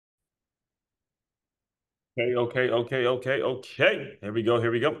Okay. Here we go.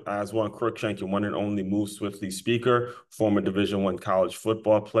 Here we go. Aswand Cruickshank, your one and only Move Swiftly speaker, former Division I college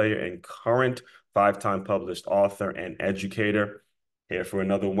football player, and current five-time published author and educator. Here for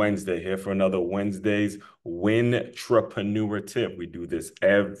another Wednesday. Here for another Wednesday's Intrapreneur tip. We do this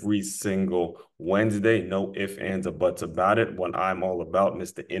every single Wednesday. No ifs, ands, or buts about it. What I'm all about,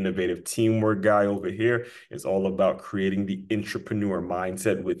 Mr. Innovative Teamwork Guy over here, is all about creating the entrepreneur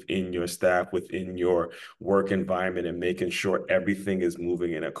mindset within your staff, within your work environment, and making sure everything is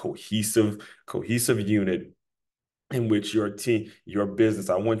moving in a cohesive unit in which your team, your business,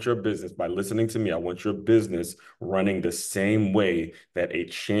 I want your business, by listening to me, I want your business running the same way that a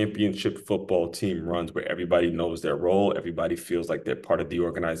championship football team runs, where everybody knows their role, everybody feels like they're part of the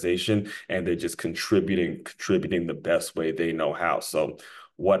organization, and they're just contributing the best way they know how. So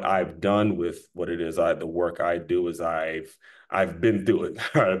what I've done with what it is, the work I do is I've been through it.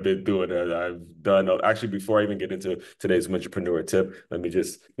 I've been through it. I've done actually before I even get into today's entrepreneur tip, let me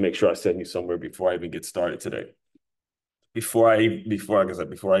just make sure I send you somewhere before I even get started today. Before I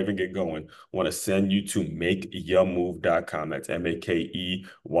even get going, I want to send you to makeyourmove.com. That's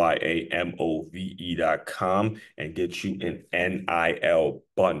makeymove.com, and get you an NIL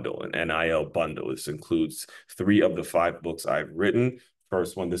bundle. An NIL bundle. This includes 3 of the 5 books I've written.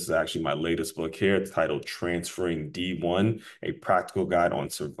 First one, this is actually my latest book here. It's titled Transferring D1, a practical guide on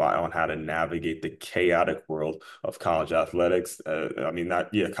how to navigate the chaotic world of college athletics.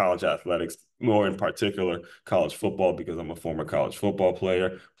 College athletics, more in particular college football, because I'm a former college football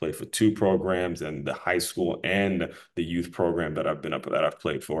player, played for 2 programs, and the high school and the youth program that I've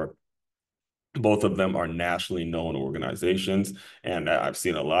played for. Both of them are nationally known organizations, and I've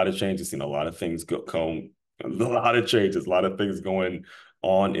seen a lot of changes, seen a lot of things a lot of changes, a lot of things going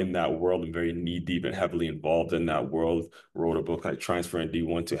on in that world. I'm very knee deep and heavily involved in that world. Wrote a book like Transferring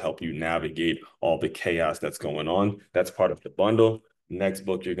D1 to help you navigate all the chaos that's going on. That's part of the bundle. Next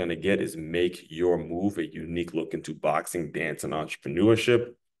book you're going to get is Make Your Move, a unique look into boxing, dance, and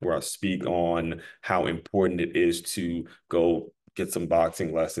entrepreneurship, where I speak on how important it is to go get some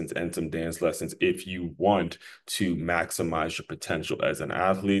boxing lessons and some dance lessons if you want to maximize your potential as an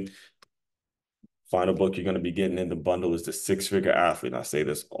athlete. Final book you're going to be getting in the bundle is The Six-Figure Athlete. And I say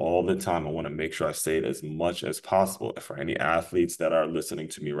this all the time. I want to make sure I say it as much as possible. For any athletes that are listening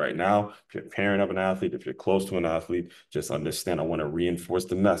to me right now, if you're a parent of an athlete, if you're close to an athlete, just understand, I want to reinforce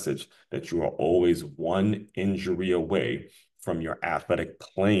the message that you are always one injury away from your athletic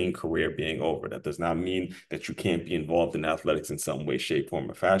playing career being over. That does not mean that you can't be involved in athletics in some way, shape, form,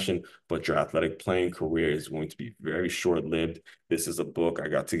 or fashion, but your athletic playing career is going to be very short-lived. This is a book I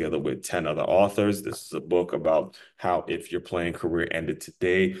got together with 10 other authors. This is a book about how, if your playing career ended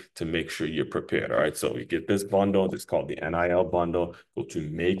today, to make sure you're prepared. All right. So you get this bundle. It's called the NIL bundle. Go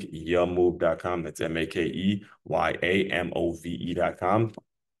to makeyourmove.com. That's makeymove.com.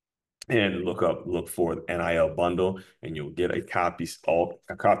 And look for the NIL bundle, and you'll get a copy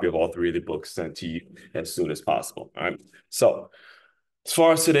of all 3 of the books sent to you as soon as possible. All right. So as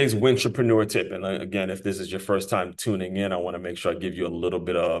far as today's Wintrapreneur tip, and again, if this is your first time tuning in, I want to make sure I give you a little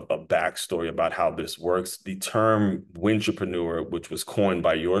bit of a backstory about how this works. The term Wintrapreneur, which was coined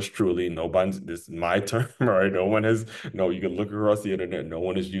by yours truly, this is my term, right? You can look across the internet, no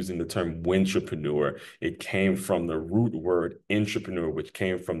one is using the term Wintrapreneur. It came from the root word entrepreneur, which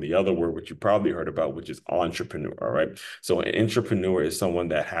came from the other word, which you probably heard about, which is entrepreneur, all right? So an entrepreneur is someone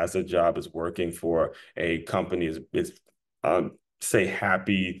that has a job, is working for a company, um, say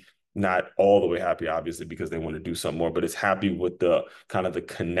happy, not all the way happy, obviously, because they want to do some more, but it's happy with the kind of the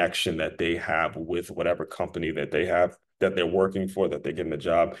connection that they have with whatever company that they have, that they're working for, that they're getting a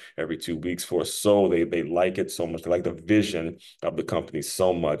job every 2 weeks for. So they like it so much, they like the vision of the company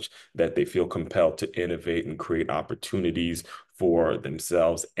so much, that they feel compelled to innovate and create opportunities for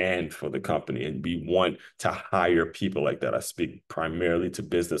themselves and for the company. And we want to hire people like that. I speak primarily to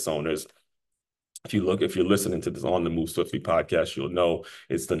business owners. If you're listening to this on the Move Swiftly podcast, you'll know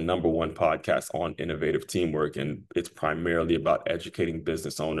it's the #1 podcast on innovative teamwork. And it's primarily about educating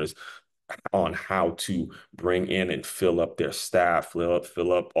business owners on how to bring in and fill up their staff,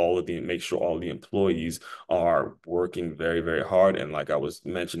 fill up make sure all the employees are working very, very hard. And like I was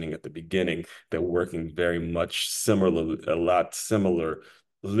mentioning at the beginning, they're working very much a lot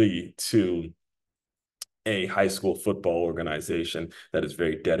similarly to a high school football organization that is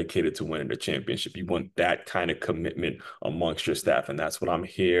very dedicated to winning the championship. You want that kind of commitment amongst your staff. And that's what I'm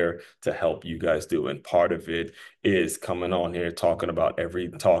here to help you guys do. And part of it is coming on here talking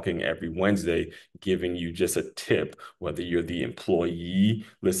every Wednesday, giving you just a tip, whether you're the employee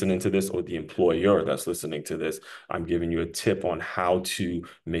listening to this or the employer that's listening to this. I'm giving you a tip on how to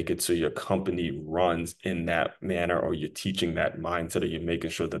make it so your company runs in that manner, or you're teaching that mindset, or you're making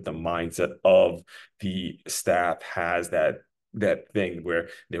sure that the mindset of the staff has that thing where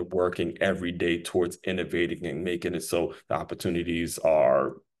they're working every day towards innovating and making it so the opportunities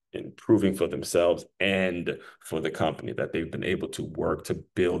are improving for themselves and for the company, that they've been able to work to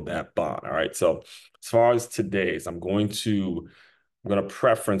build that bond. All right. So as far as today's, I'm going to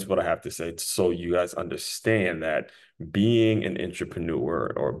preference what I have to say so you guys understand that being an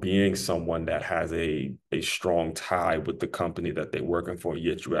entrepreneur, or being someone that has a strong tie with the company that they're working for,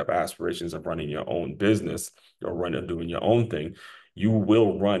 yet you have aspirations of running your own business or doing your own thing, you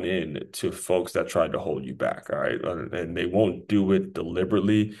will run into folks that try to hold you back. All right. And they won't do it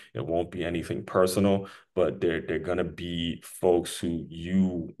deliberately. It won't be anything personal, but they're going to be folks who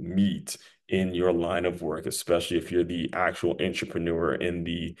you meet in your line of work, especially if you're the actual entrepreneur in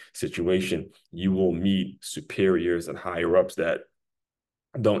the situation. You will meet superiors and higher ups that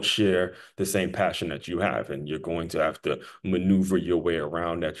don't share the same passion that you have, and you're going to have to maneuver your way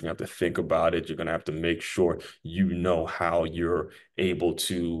around that. You're going to have to think about it. You're going to have to make sure you know how you're able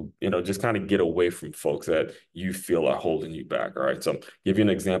to, just kind of get away from folks that you feel are holding you back. All right. So give you an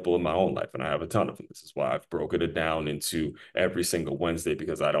example of my own life, and I have a ton of them. This is why I've broken it down into every single Wednesday,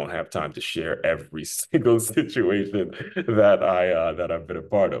 because I don't have time to share every single situation that I've been a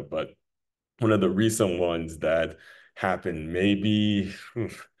part of. But one of the recent ones that happened, maybe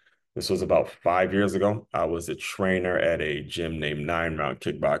this was about 5 years ago. I was a trainer at a gym named 9 Round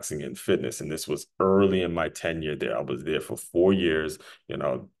Kickboxing and Fitness, and this was early in my tenure there. I was there for 4 years,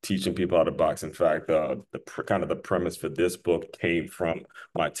 teaching people how to box. In fact, kind of the premise for this book came from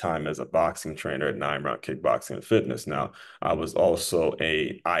my time as a boxing trainer at 9 Round Kickboxing and Fitness. Now, I was also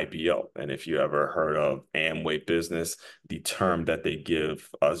a IBO, and if you ever heard of Amway Business, the term that they give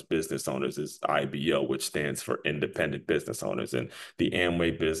us business owners is IBO, which stands for Independent Business Owners. And the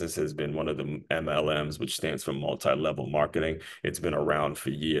Amway business has been one of the MLMs, which stands for multi-level marketing. It's been around for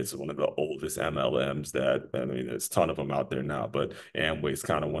years. It's one of the oldest MLMs there's a ton of them out there now, but Amway is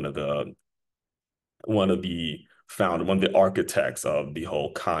kind of one of the architects of the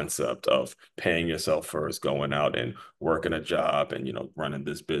whole concept of paying yourself first, going out and working a job, and running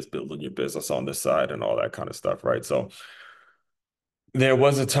this business, building your business on the side, and all that kind of stuff, right? So there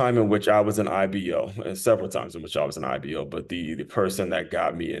was a time in which I was an IBO, and several times in which I was an IBO, but the person that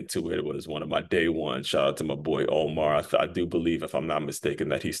got me into it was one of my day one. Shout out to my boy Omar. I do believe, if I'm not mistaken,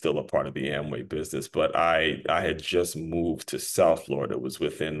 that he's still a part of the Amway business. But I had just moved to South Florida. It was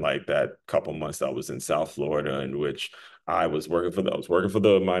within like that couple months I was in South Florida, in which I was working for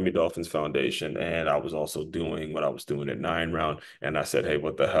the Miami Dolphins Foundation, and I was also doing what I was doing at 9 Round. And I said, hey,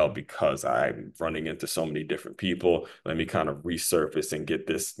 what the hell? Because I'm running into so many different people, let me kind of resurface and get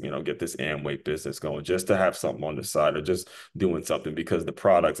this Amway business going, just to have something on the side, or just doing something, because the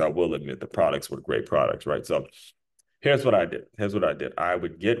products, I will admit, the products were great products, right? So here's what I did. I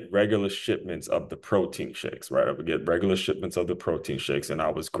would get regular shipments of the protein shakes, right? I would get regular shipments of the protein shakes, and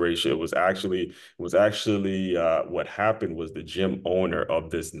I was gracious. What happened was, the gym owner of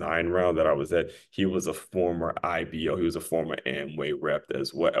this 9 Round that I was at, he was a former IBO. He was a former Amway rep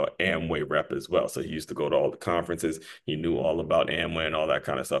as well. So he used to go to all the conferences. He knew all about Amway and all that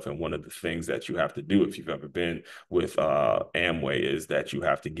kind of stuff. And one of the things that you have to do, if you've ever been with Amway, is that you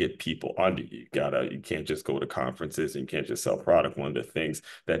have to get people under you. You can't just go to conferences, and you can't just sell product. One of the things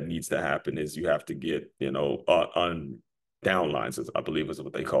that needs to happen is you have to get, downlines, I believe is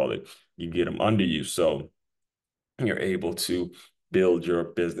what they call it. You get them under you, so you're able to build your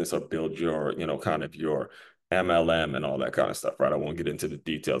business, or build your, kind of your MLM and all that kind of stuff, right? I won't get into the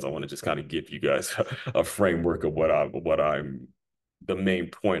details. I want to just kind of give you guys a framework of the main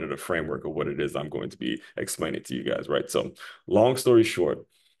point of the framework of what it is I'm going to be explaining to you guys, right? So long story short,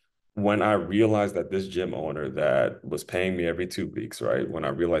 when I realized that this gym owner that was paying me every 2 weeks, right? When I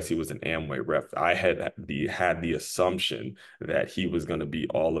realized he was an Amway rep, I had the assumption that he was going to be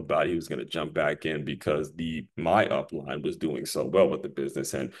all about, he was going to jump back in, because my upline was doing so well with the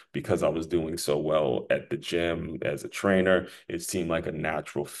business. And because I was doing so well at the gym as a trainer, it seemed like a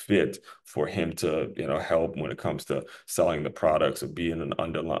natural fit for him to, help when it comes to selling the products, or being an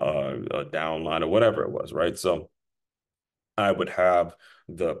underline, a downline, or whatever it was, right? So I would have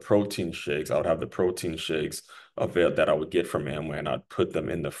the protein shakes. I would have the protein shakes avail that I would get from Amway, and I'd put them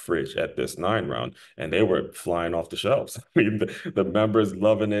in the fridge at this 9 round, and they were flying off the shelves. I mean, the members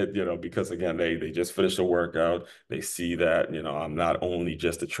loving it, because again, they just finished a workout. They see that, I'm not only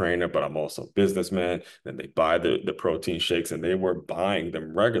just a trainer, but I'm also a businessman. Then they buy the protein shakes, and they were buying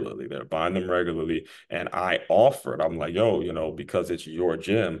them regularly. They're buying them regularly. And I offered, I'm like, yo, because it's your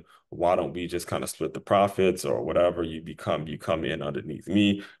gym, why don't we just kind of split the profits or whatever? You come in underneath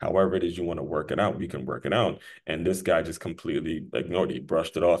me. However it is you want to work it out, we can work it out. And this guy just completely ignored it. He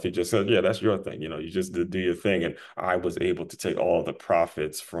brushed it off. He just said, yeah, that's your thing. You just do your thing. And I was able to take all the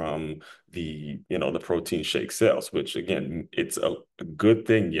profits from the protein shake sales, which again, it's a good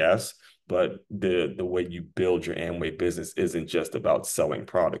thing, yes. But the way you build your Amway business isn't just about selling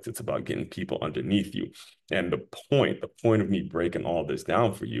products. It's about getting people underneath you. And the point of me breaking all this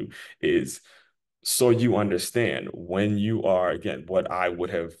down for you is so you understand when you are, again, what I would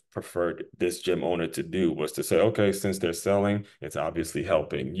have preferred this gym owner to do was to say, okay, since they're selling, it's obviously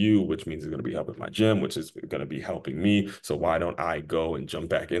helping you, which means it's going to be helping my gym, which is going to be helping me. So why don't I go and jump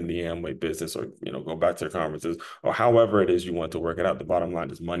back in the Amway business, or, go back to the conferences, or however it is you want to work it out. The bottom line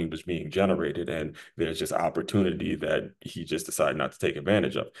is money was being generated, and there's just opportunity that he just decided not to take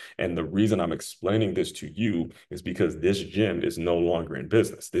advantage of. And the reason I'm explaining this to you is because this gym is no longer in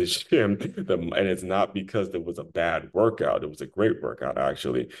business. This gym, and it's not because there was a bad workout. It was a great workout,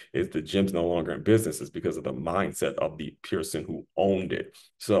 actually. Is the gym's no longer in business. It's because of the mindset of the person who owned it.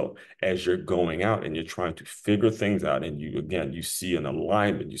 So as you're going out and you're trying to figure things out, and you see an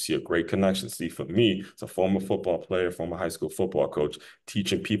alignment, you see a great connection. See, for me, it's a former football player, former high school football coach,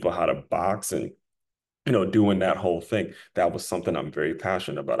 teaching people how to box and doing that whole thing. That was something I'm very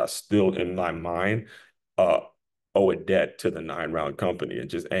passionate about. I still, in my mind, uh, owe a debt to the 9 round company and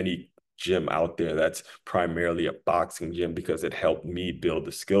just any gym out there that's primarily a boxing gym, because it helped me build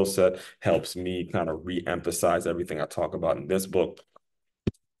the skill set, helps me kind of re-emphasize everything I talk about in this book.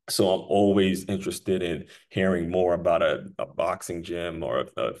 So I'm always interested in hearing more about a boxing gym or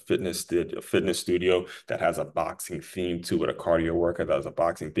a fitness studio that has a boxing theme to it, a cardio workout that has a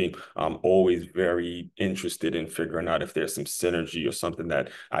boxing theme. I'm always very interested in figuring out if there's some synergy or something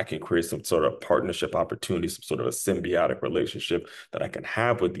that I can create, some sort of partnership opportunity, some sort of a symbiotic relationship that I can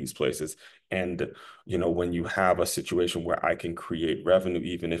have with these places. And when you have a situation where I can create revenue,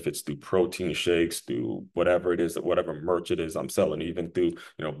 even if it's through protein shakes, through whatever it is, whatever merch it is I'm selling, even through,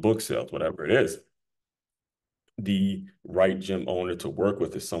 book sales, whatever it is, the right gym owner to work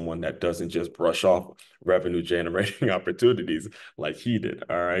with is someone that doesn't just brush off revenue generating opportunities like he did.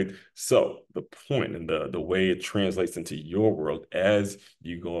 All right. So the point and the way it translates into your world as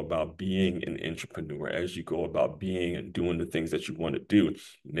you go about being an entrepreneur, as you go about being and doing the things that you want to do,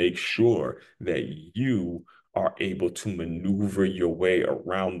 make sure that you are able to maneuver your way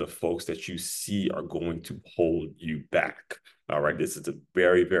around the folks that you see are going to hold you back. All right, this is a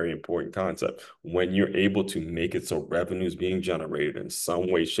very, very important concept. When you're able to make it so revenue is being generated in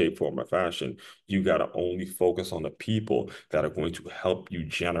some way, shape, form, or fashion, you got to only focus on the people that are going to help you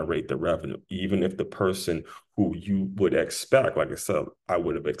generate the revenue. Even if the person who you would expect, like I said, I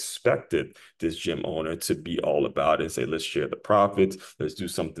would have expected this gym owner to be all about it and say, let's share the profits, let's do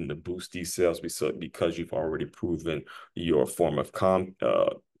something to boost these sales, because you've already proven your form of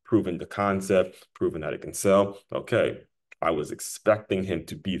proven the concept, proven that it can sell. Okay, I was expecting him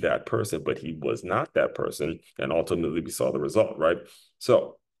to be that person, but he was not that person. And ultimately, we saw the result, right?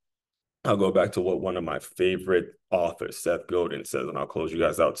 So I'll go back to what one of my favorite authors, Seth Godin, says, and I'll close you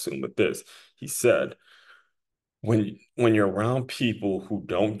guys out soon with this. He said, when you're around people who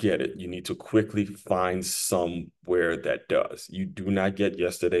don't get it, you need to quickly find somewhere that does. You do not get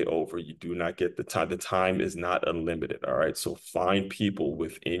yesterday over. You do not get the time. The time is not unlimited. All right. So find people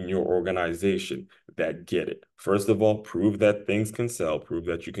within your organization that get it. First of all, prove that things can sell, prove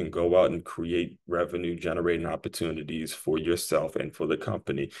that you can go out and create revenue generating opportunities for yourself and for the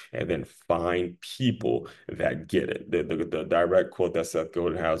company, and then find people that get it. The direct quote that Seth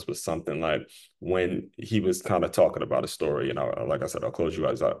Godin has was something like, when he was kind of talking about a story, and like I said, I'll close you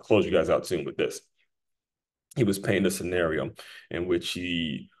guys out soon with this. He was painting a scenario in which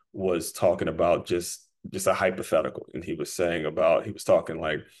he was talking about just a hypothetical, and he was talking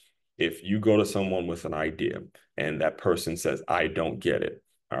like, if you go to someone with an idea and that person says, I don't get it,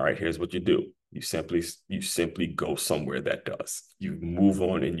 all right, here's what you do. You simply go somewhere that does. You move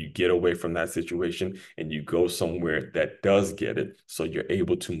on and you get away from that situation and you go somewhere that does get it. So you're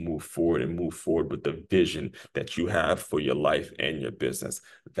able to move forward and move forward with the vision that you have for your life and your business.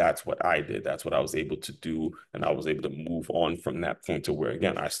 That's what I did. That's what I was able to do. And I was able to move on from that point to where,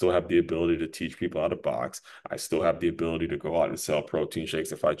 again, I still have the ability to teach people how to box. I still have the ability to go out and sell protein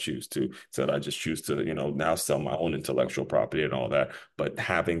shakes if I choose to. So that I just choose to, now sell my own intellectual property and all that. But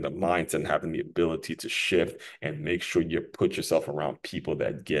having the mindset and having the ability to shift and make sure you put yourself around people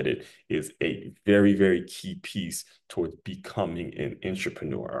that get it is a very, very key piece towards becoming an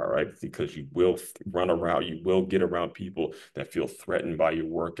entrepreneur. All right. Because you will you will get around people that feel threatened by your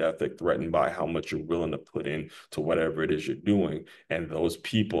work ethic, threatened by how much you're willing to put in to whatever it is you're doing. And those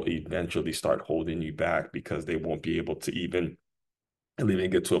people eventually start holding you back because they won't be able to even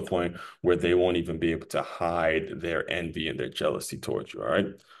get to a point where they won't even be able to hide their envy and their jealousy towards you. All right.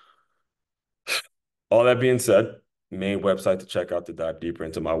 All that being said, main website to check out to dive deeper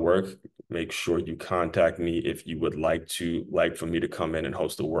into my work. Make sure you contact me if you would like for me to come in and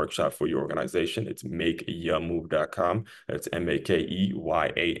host a workshop for your organization. It's makeyamove.com. That's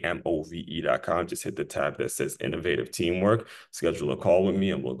MAKEYAMOVE.com. Just hit the tab that says innovative teamwork. Schedule a call with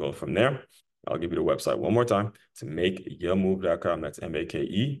me and we'll go from there. I'll give you the website one more time. It's makeyamove.com. That's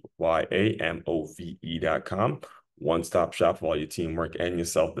MAKEYAMOVE.com. One-stop shop for all your teamwork and your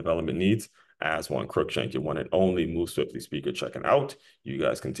self-development needs. Aswand Cruickshank, your one and only Move Swiftly speaker, checking out. You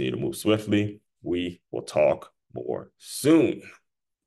guys continue to move swiftly. We will talk more soon.